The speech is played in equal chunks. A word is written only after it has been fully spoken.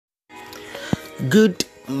Good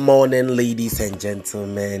morning, ladies and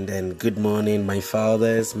gentlemen, and good morning, my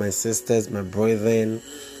fathers, my sisters, my brethren.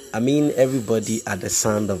 Everybody at the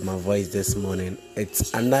sound of my voice this morning.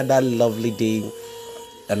 It's another lovely day,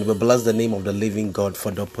 and we bless the name of the living God for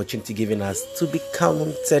the opportunity given us to be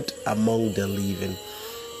counted among the living.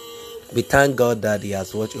 We thank God that He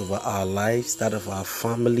has watched over our lives, that of our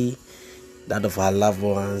family, that of our loved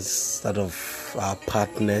ones, that of our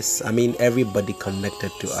partners. Everybody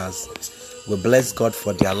connected to us. We bless God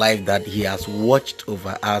for their life, that He has watched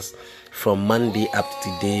over us from Monday up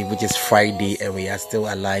to today, which is Friday, and we are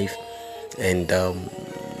still alive. And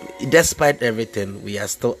despite everything, we are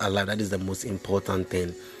still alive. That is the most important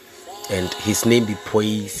thing. And His name be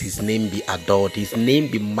praised, His name be adored, His name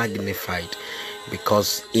be magnified.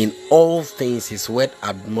 Because in all things, His word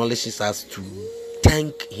admonishes us to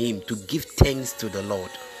thank Him, to give thanks to the Lord.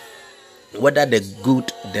 Whether the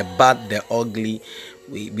good, the bad, the ugly,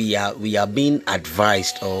 we are being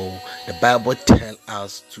advised, or the Bible tells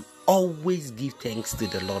us to always give thanks to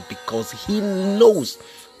the Lord, because He knows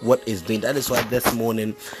what is doing. That is why this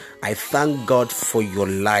morning I thank God for your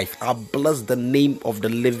life. I bless the name of the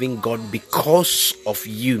living God because of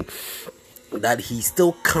you, that He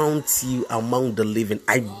still counts you among the living.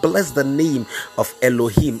 I bless the name of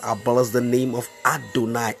Elohim. I bless the name of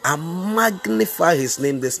Adonai. I magnify His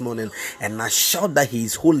name this morning, and I shout that He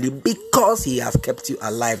is holy because He has kept you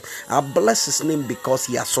alive. I bless His name because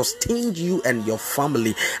He has sustained you and your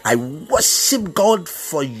family. I worship God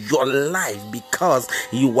for your life because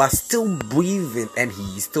you are still breathing and He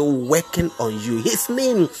is still working on you. His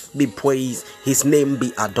name be praised, His name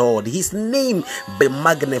be adored, His name be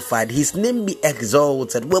magnified, His name be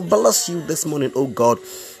exalted. We bless you this morning, oh God,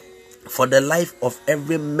 for the life of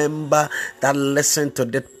every member that listen to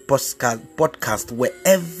this podcast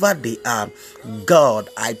wherever they are. God,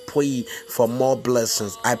 I pray for more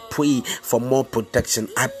blessings. I pray for more protection.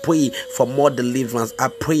 I pray for more deliverance. I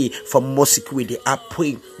pray for more security. I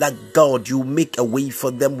pray that, God, you make a way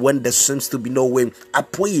for them when there seems to be no way. I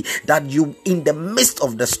pray that you, in the midst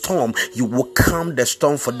of the storm, you will calm the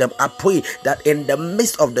storm for them. I pray that in the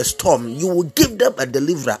midst of the storm, you will give them a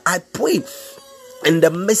deliverer. I pray in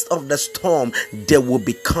the midst of the storm, there will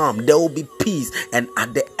be calm, there will be peace, and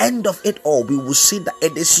at the end of it all, we will see that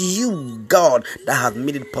it is you, God, that has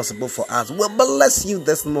made it possible for us. We bless you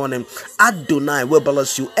this morning, Adonai. We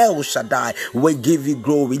bless you, El Shaddai. We give you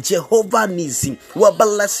glory, Jehovah Nisi. We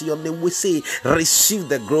bless your name. We say, receive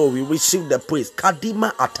the glory, receive the praise.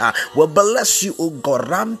 Kadima Ata. We bless you, O God.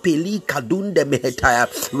 Rampeli Kadunde Mehetaya.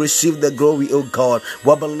 Receive the glory, O God.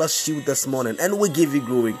 We bless you this morning, and we give you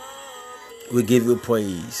glory. We give you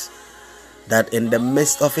praise, that in the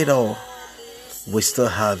midst of it all, we still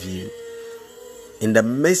have you. In the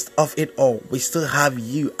midst of it all, we still have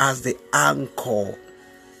you as the anchor.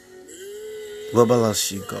 We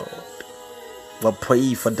bless you, God. We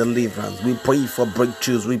pray for deliverance. We pray for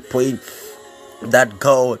breakthroughs. We pray that,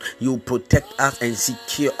 God, you protect us and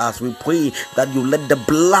secure us. We pray that you let the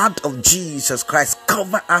blood of Jesus Christ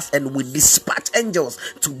cover us, and we dispatch angels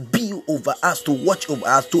to be over us, to watch over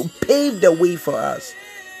us, to pave the way for us.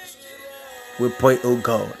 We pray, oh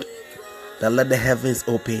God, that let the heavens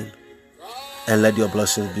open and let your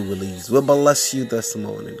blessings be released. We bless you this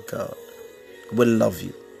morning, God. We love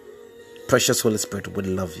you. Precious Holy Spirit, we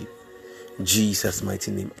love you. In Jesus' mighty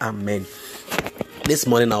name, amen. This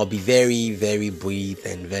morning I'll be very, very brief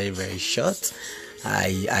and very, very short.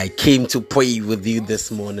 I came to pray with you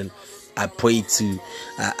this morning. I pray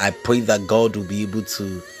that God will be able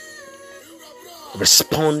to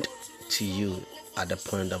respond to you at the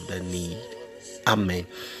point of the need. Amen.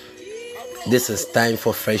 This is time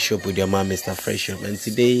for Fresh Up with your man, Mr. Fresh Up, and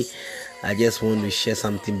today I just want to share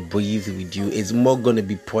something brief with you. It's more going to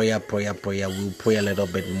be prayer. We'll pray a little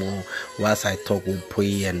bit more. Whilst I talk, we'll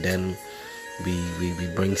pray, and then we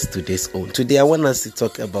brings to this own. Today I want us to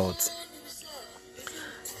talk about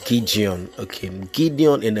Gideon. Okay,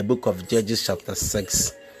 Gideon, in the book of Judges chapter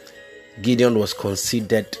 6, Gideon was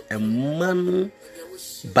considered a man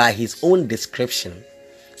by his own description.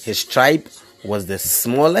 His tribe was the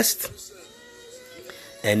smallest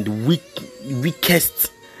and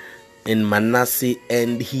weakest in Manasseh,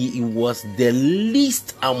 and he was the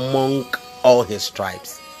least among all his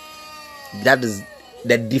tribes. That is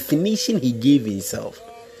the definition he gave himself,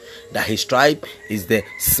 that his tribe is the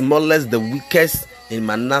smallest, the weakest in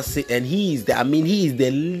Manasseh, and he is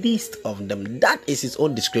the least of them. That is his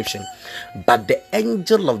own description. But the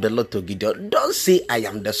angel of the Lord to Gideon, don't say I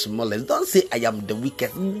am the smallest, don't say I am the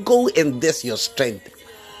weakest, go in this your strength.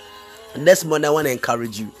 This morning, I want to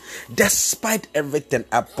encourage you. Despite everything,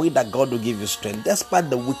 I pray that God will give you strength. Despite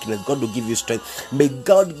the weakness, God will give you strength. May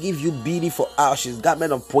God give you beauty for ashes,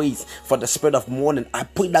 garment of praise for the spirit of mourning. I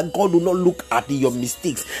pray that God will not look at your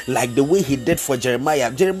mistakes like the way He did for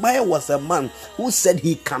Jeremiah. Jeremiah was a man who said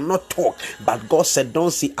he cannot talk, but God said,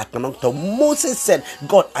 "Don't say I cannot talk." Moses said,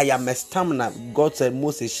 "God, I am a stamina." God said,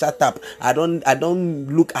 "Moses, shut up. I don't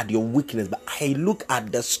look at your weakness, but I look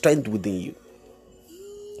at the strength within you."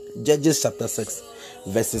 Judges chapter 6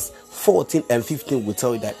 verses 14 and 15 will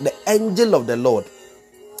tell you that the angel of the Lord,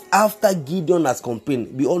 after Gideon has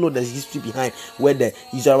complained, we all know the history behind where the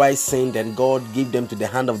Israelites sinned and God gave them to the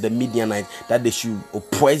hand of the Midianites that they should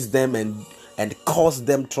oppress them and cause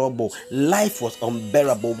them trouble. Life was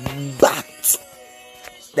unbearable, but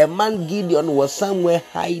the man Gideon was somewhere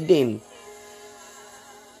hiding,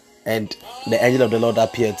 and the angel of the Lord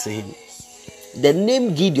appeared to him. The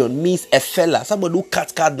name Gideon means a fella, somebody who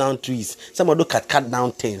cut down trees, somebody who cut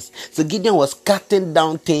down things. So Gideon was cutting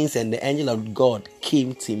down things, and the angel of God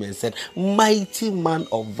came to him and said, "Mighty man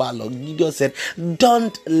of valor." Gideon said,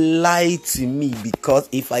 "Don't lie to me, because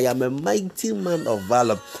if I am a mighty man of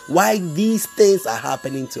valor, why these things are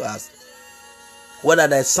happening to us? What are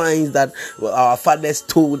the signs that our fathers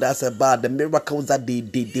told us about, the miracles that they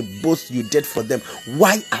boast you did for them?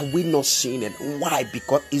 Why are we not seeing it? Why?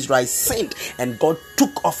 Because Israel sinned and God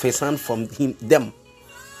took off His hand from them,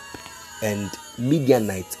 and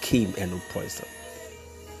Midianites came and oppressed them.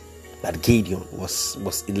 That Gideon was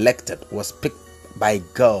elected, was picked by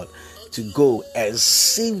God to go and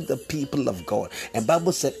save the people of God. And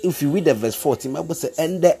Bible said, if you read the verse 14, Bible said,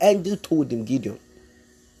 and the angel told him, Gideon,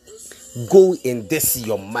 "Go in this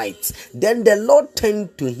your might." Then the Lord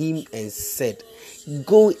turned to him and said,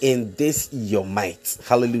 "Go in this your might."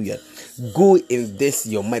 Hallelujah. Go in this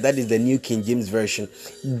your might. That is the New King James Version.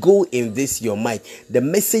 Go in this your might. The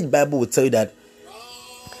Message Bible will tell you that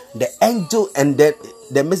the angel and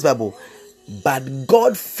the Message Bible, but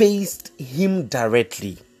God faced him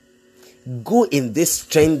directly. Go in this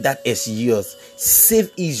strength that is yours.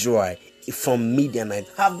 Save Israel from Midianite.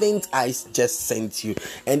 Haven't I just sent you?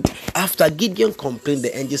 And after Gideon complained,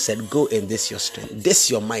 the angel said, "Go in this your strength, this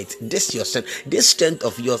your might, this your strength, this strength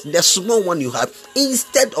of yours, the small one you have.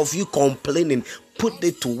 Instead of you complaining, put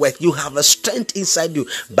it to work. You have a strength inside you,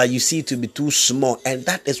 but you see it to be too small, and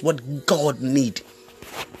that is what God needs."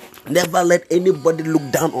 Never let anybody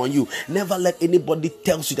look down on you. Never let anybody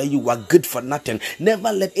tell you that you are good for nothing.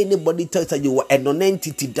 Never let anybody tell you that you are a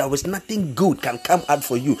non-entity. There is nothing good can come out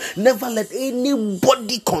for you. Never let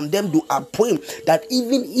anybody condemn you. I pray that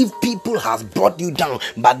even if people have brought you down,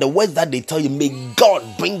 but the words that they tell you, may God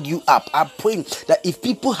bring you up. I pray that if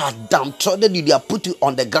people have downtrodden you, they have put you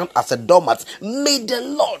on the ground as a doormat, may the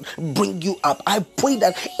Lord bring you up. I pray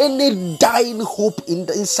that any dying hope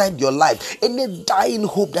inside your life, any dying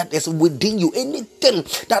hope that is within you, anything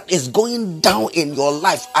that is going down in your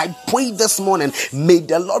life, I pray this morning, may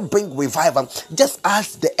the Lord bring revival. Just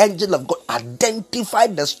as the angel of God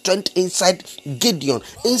identified the strength inside Gideon,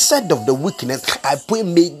 inside of the weakness, I pray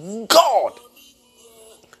may God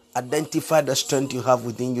identify the strength you have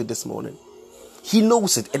within you this morning. He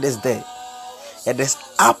knows it. It is there. It is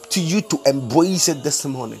up to you to embrace it this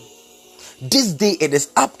morning. This day, it is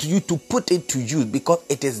up to you to put it to use, because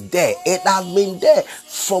it is there. It has been there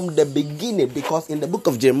from the beginning, because in the book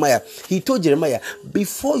of Jeremiah, he told Jeremiah,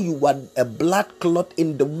 "Before you were a blood clot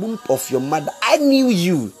in the womb of your mother, I knew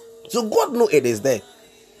you." So God knows it is there.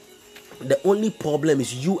 The only problem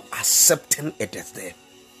is you accepting it is there.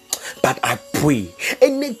 But I pray,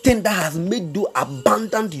 anything that has made you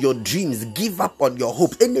abandon your dreams, give up on your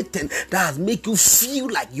hopes, anything that has made you feel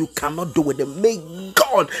like you cannot do it, may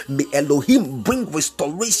God, may Elohim bring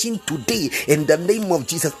restoration today in the name of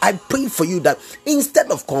Jesus. I pray for you that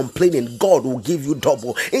instead of complaining, God will give you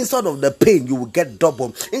double. Instead of the pain, you will get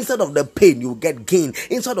double. Instead of the pain, you will get gain.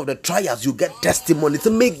 Instead of the trials, you get testimony.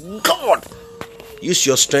 So may God use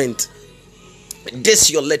your strength, this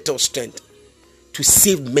your little strength, to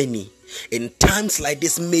save many. In times like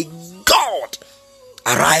this, may God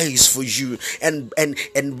arise for you and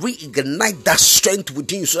reignite that strength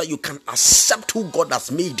within you, so that you can accept who God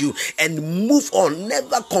has made you and move on.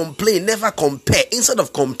 Never complain, never compare. Instead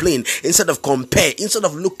of complain, instead of compare, instead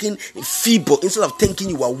of looking feeble, instead of thinking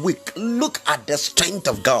you are weak, look at the strength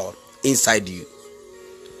of God inside you.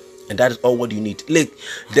 And that is all what you need. Like,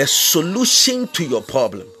 the solution to your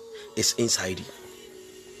problem is inside you.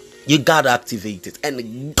 You gotta activate it,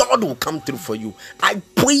 and God will come through for you. I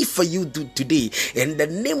pray for you today in the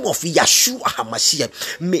name of Yeshua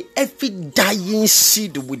HaMashiach. May every dying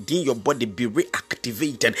seed within your body be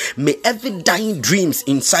reactivated. May every dying dreams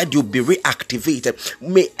inside you be reactivated.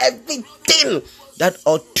 May everything that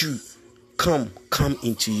ought to come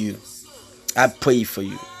into you. I pray for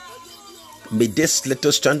you. May this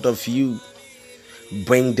little strand of you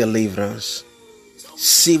bring deliverance,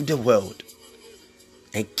 save the world,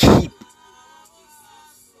 and keep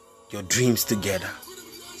your dreams together.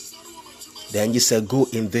 Then you say, go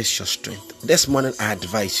in this your strength. This morning I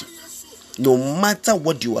advise you, no matter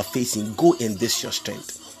what you are facing, go in this your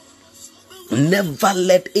strength. Never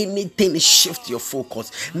let anything shift your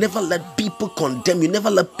focus. Never let people condemn you. Never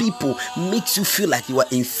let people make you feel like you are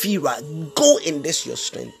inferior. Go in this your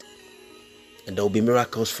strength, and there will be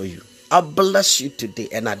miracles for you. I bless you today,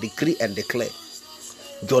 and I decree and declare,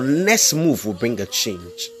 your next move will bring a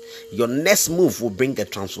change. Your next move will bring a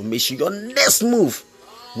transformation. Your next move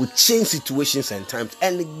will change situations and times,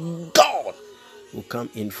 and God will come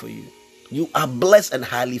in for you. You are blessed and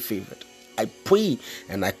highly favored. I pray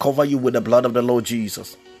and I cover you with the blood of the Lord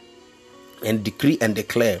Jesus, and decree and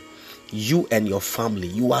declare, you and your family,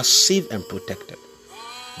 you are safe and protected.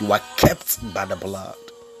 You are kept by the blood.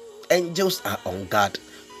 Angels are on guard.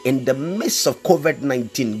 In the midst of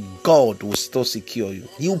COVID-19, God will still secure you.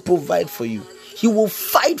 He will provide for you. He will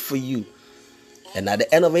fight for you. And at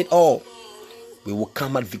the end of it all, we will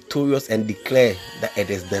come out victorious and declare that it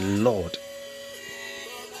is the Lord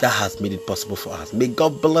that has made it possible for us. May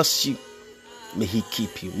God bless you. May He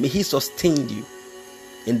keep you. May He sustain you.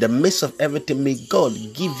 In the midst of everything, may God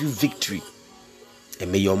give you victory.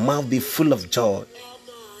 And may your mouth be full of joy.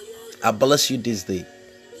 I bless you this day.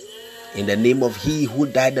 In the name of He who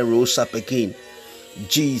died and rose up again,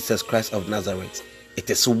 Jesus Christ of Nazareth. It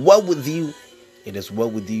is well with you. It is well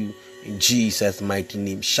with you. In Jesus' mighty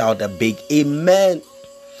name. Shout a big amen.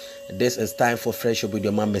 This is time for Fresh Hope with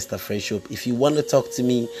your man, Mr. Fresh Hope. If you want to talk to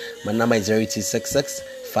me, my number is 0266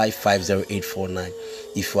 550849.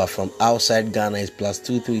 If you are from outside Ghana, it's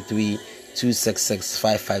 +233 266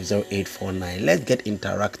 550849. Let's get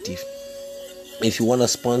interactive. If you want to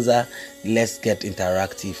sponsor, let's get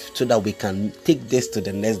interactive so that we can take this to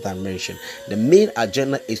the next dimension. The main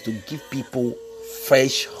agenda is to give people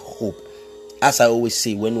fresh hope. As I always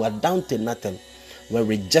say, when you are down to nothing, when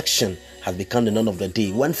rejection has become the norm of the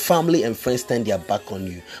day, when family and friends turn their back on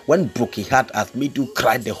you, when broken heart has made you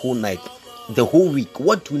cry the whole night, the whole week,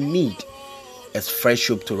 what you need is fresh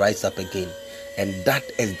hope to rise up again. And that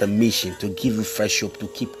is the mission, to give you fresh hope to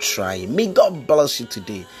keep trying. May God bless you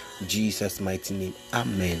today. In Jesus' mighty name.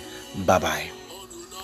 Amen. Bye-bye.